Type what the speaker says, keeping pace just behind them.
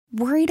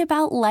Worried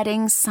about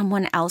letting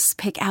someone else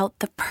pick out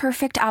the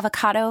perfect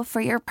avocado for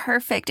your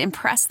perfect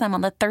impress them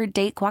on the third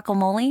date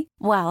guacamole?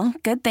 Well,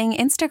 good thing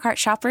Instacart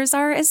shoppers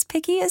are as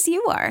picky as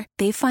you are.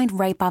 They find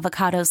ripe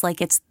avocados like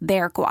it's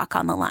their guac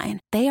on the line.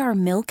 They are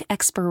milk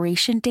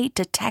expiration date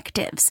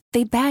detectives.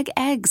 They bag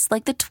eggs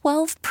like the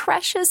 12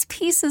 precious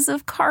pieces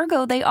of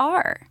cargo they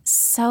are.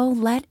 So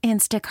let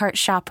Instacart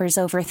shoppers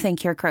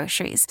overthink your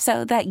groceries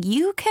so that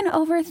you can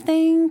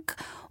overthink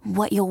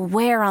what you'll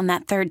wear on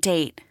that third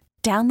date.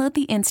 Download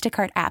the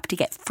Instacart app to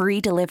get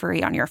free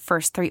delivery on your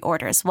first 3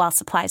 orders while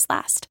supplies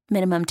last.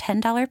 Minimum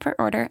 $10 per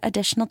order.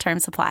 Additional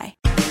terms apply.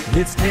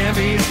 It's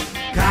Tammy's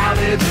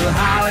College of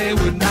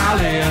Hollywood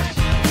Knowledge.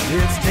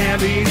 It's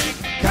Tammy's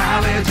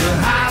College of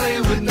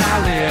Hollywood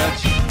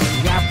Knowledge.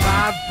 You got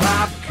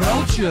pop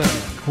culture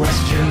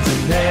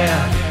questions in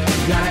there.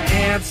 You gotta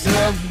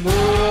answer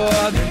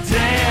more than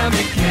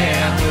Tammy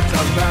can. We're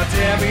talking about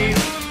Tammy's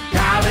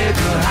College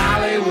of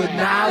Hollywood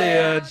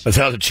Knowledge. Let's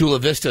head out to Chula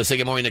Vista. Say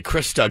good morning to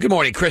Krista. Good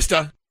morning,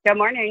 Krista. Good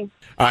morning.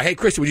 Hey,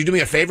 Krista, would you do me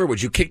a favor?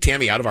 Would you kick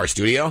Tammy out of our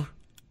studio?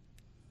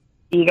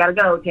 You got to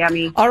go,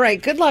 Tammy. All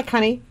right. Good luck,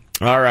 honey.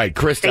 All right,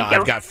 Krista, Thank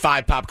you. I've got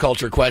 5 pop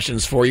culture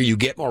questions for you. You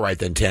get more right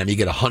than Tammy. You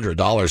get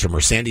 $100 from her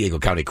San Diego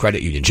County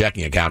Credit Union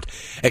checking account.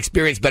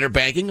 Experience better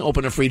banking.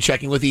 Open a free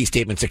checking with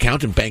eStatements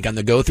account and bank on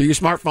the go through your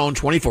smartphone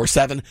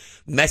 24/7.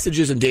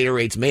 Messages and data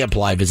rates may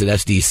apply. Visit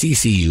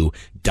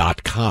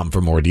sdccu.com for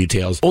more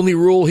details. Only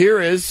rule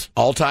here is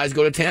all ties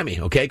go to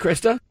Tammy. Okay,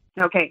 Krista?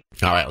 Okay.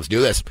 All right, let's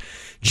do this.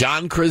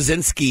 John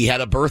Krasinski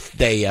had a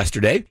birthday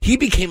yesterday. He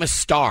became a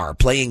star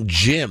playing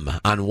Jim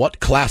on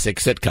what classic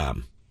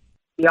sitcom?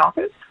 The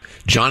Office?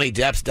 Johnny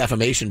Depp's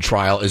defamation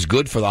trial is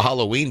good for the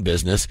Halloween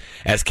business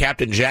as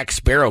Captain Jack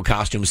Sparrow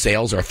costume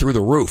sales are through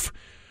the roof.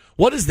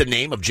 What is the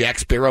name of Jack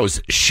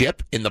Sparrow's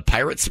ship in the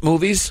Pirates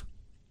movies?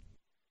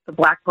 The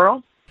Black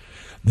Pearl?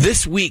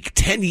 This week,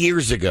 10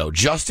 years ago,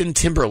 Justin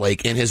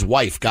Timberlake and his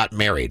wife got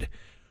married.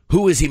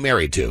 Who is he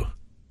married to?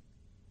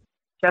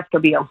 Jessica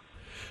Biel.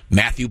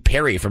 Matthew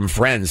Perry from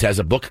Friends has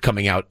a book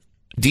coming out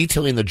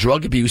detailing the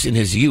drug abuse in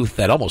his youth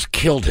that almost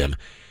killed him.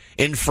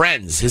 In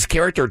Friends, his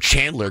character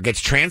Chandler gets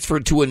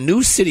transferred to a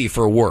new city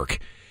for work.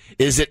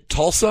 Is it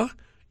Tulsa,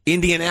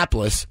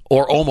 Indianapolis,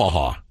 or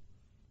Omaha?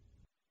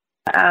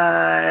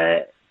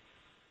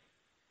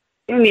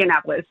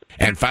 Indianapolis.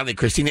 And finally,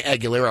 Christina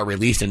Aguilera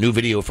released a new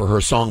video for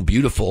her song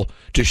Beautiful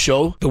to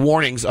show the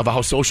warnings of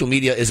how social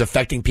media is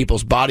affecting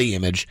people's body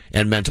image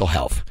and mental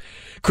health.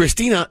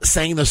 Christina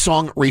sang the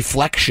song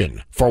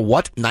Reflection for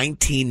what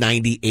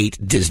 1998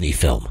 Disney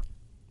film?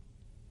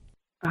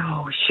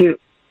 Oh, shoot.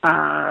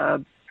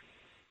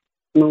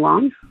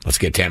 Mulan? Let's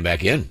get Tam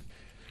back in.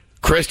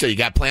 Krista, you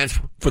got plans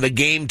for the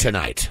game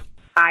tonight?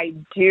 I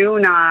do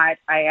not.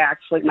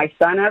 My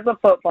son has a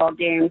football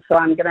game, so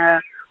I'm going to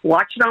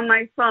watch it on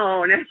my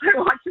phone as I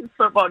watch his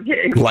football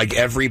game. Like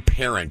every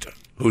parent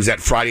who's at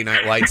Friday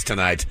Night Lights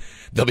tonight,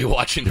 they'll be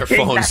watching their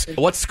phones. Exactly.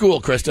 What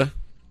school, Krista?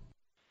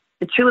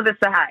 The Chula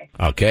Vista High.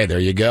 Okay, there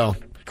you go.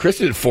 Krista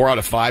did 4 out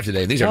of 5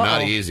 today. These are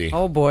not easy.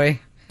 Oh, boy.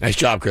 Nice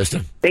job,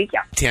 Krista. Thank you.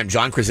 Tam,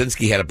 John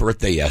Krasinski had a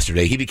birthday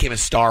yesterday. He became a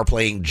star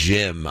playing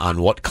Jim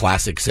on what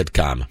classic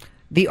sitcom?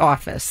 The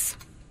Office.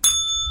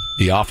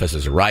 The Office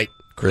is right.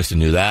 Krista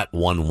knew that.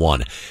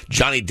 1-1.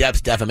 Johnny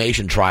Depp's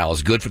defamation trial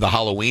is good for the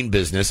Halloween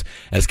business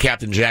as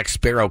Captain Jack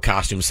Sparrow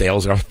costume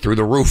sales are through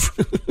the roof.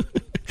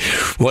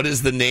 What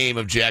is the name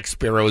of Jack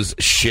Sparrow's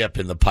ship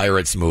in the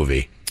Pirates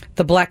movie?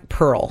 The Black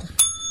Pearl.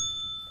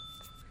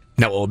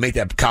 Now, what would make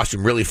that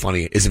costume really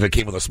funny is if it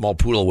came with a small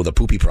poodle with a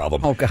poopy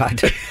problem. Oh,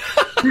 God.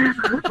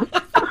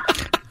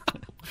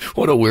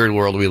 What a weird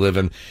world we live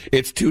in.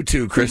 It's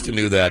 2-2. Krista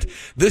knew that.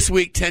 This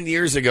week, 10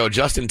 years ago,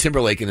 Justin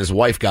Timberlake and his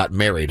wife got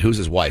married. Who's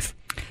his wife?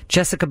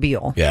 Jessica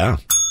Biel. Yeah.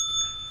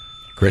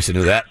 Krista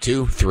knew that,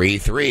 too.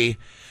 3-3.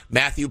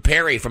 Matthew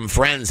Perry from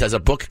Friends has a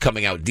book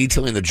coming out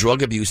detailing the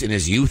drug abuse in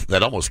his youth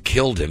that almost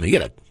killed him. He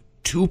had a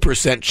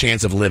 2%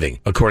 chance of living,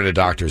 according to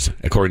doctors,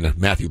 according to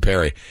Matthew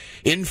Perry.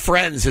 In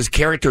Friends, his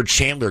character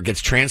Chandler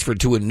gets transferred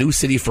to a new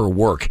city for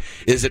work.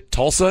 Is it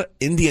Tulsa,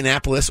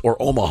 Indianapolis,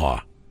 or Omaha?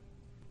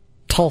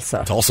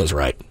 Tulsa. Tulsa's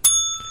right.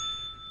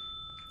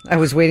 I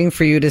was waiting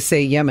for you to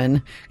say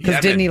Yemen, because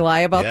didn't he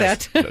lie about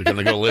yes. that? Going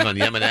to go live on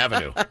Yemen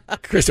Avenue.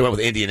 Krista went with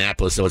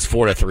Indianapolis, so it's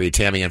 4-3,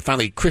 Tammy. And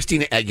finally,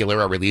 Christina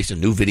Aguilera released a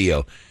new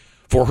video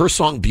for her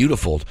song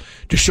Beautiful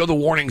to show the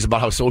warnings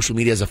about how social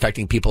media is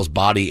affecting people's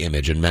body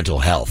image and mental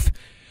health.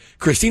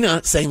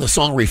 Christina sang the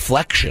song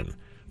Reflection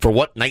for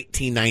what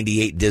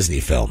 1998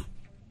 Disney film?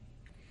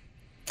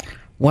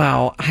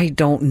 Wow, I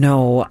don't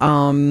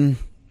know.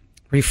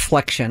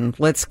 Reflection.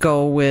 Let's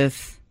go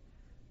with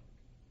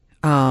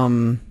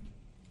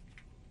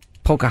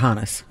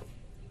Pocahontas.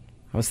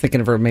 I was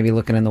thinking of her maybe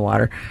looking in the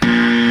water.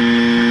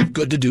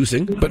 Good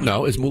deducing, but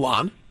no, it's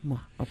Mulan.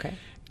 Okay.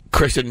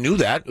 Krista knew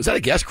that. Was that a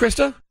guess,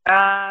 Krista?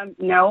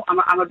 No,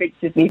 I'm a big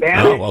Disney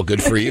fan. Oh, well,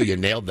 good for you. You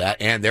nailed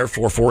that, and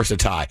therefore forced a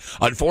tie.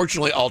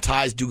 Unfortunately, all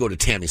ties do go to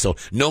Tammy, so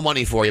no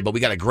money for you, but we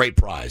got a great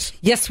prize.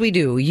 Yes, we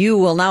do. You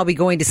will now be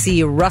going to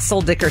see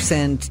Russell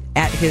Dickerson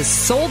at his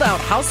sold-out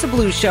House of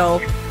Blues show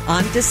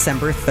on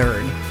December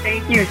 3rd.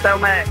 Thank you so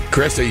much.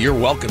 Krista, you're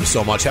welcome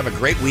so much. Have a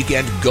great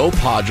weekend. Go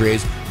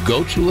Padres.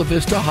 Go Chula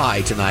Vista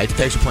High tonight.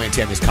 Thanks for playing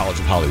Tammy's College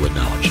of Hollywood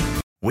Knowledge.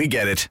 We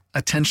get it.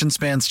 Attention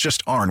spans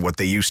just aren't what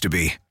they used to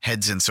be.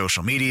 Heads in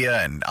social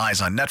media and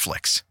eyes on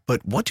Netflix.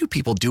 But what do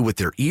people do with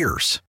their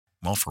ears?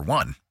 Well, for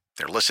one,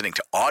 they're listening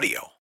to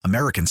audio.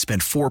 Americans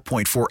spend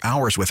 4.4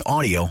 hours with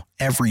audio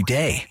every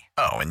day.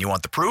 Oh, and you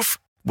want the proof?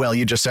 Well,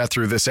 you just sat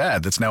through this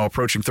ad that's now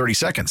approaching 30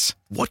 seconds.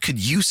 What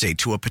could you say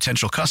to a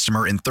potential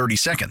customer in 30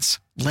 seconds?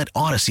 Let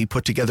Odyssey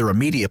put together a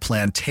media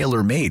plan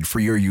tailor-made for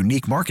your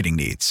unique marketing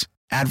needs.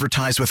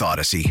 Advertise with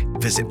Odyssey.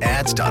 Visit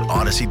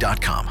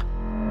ads.odyssey.com.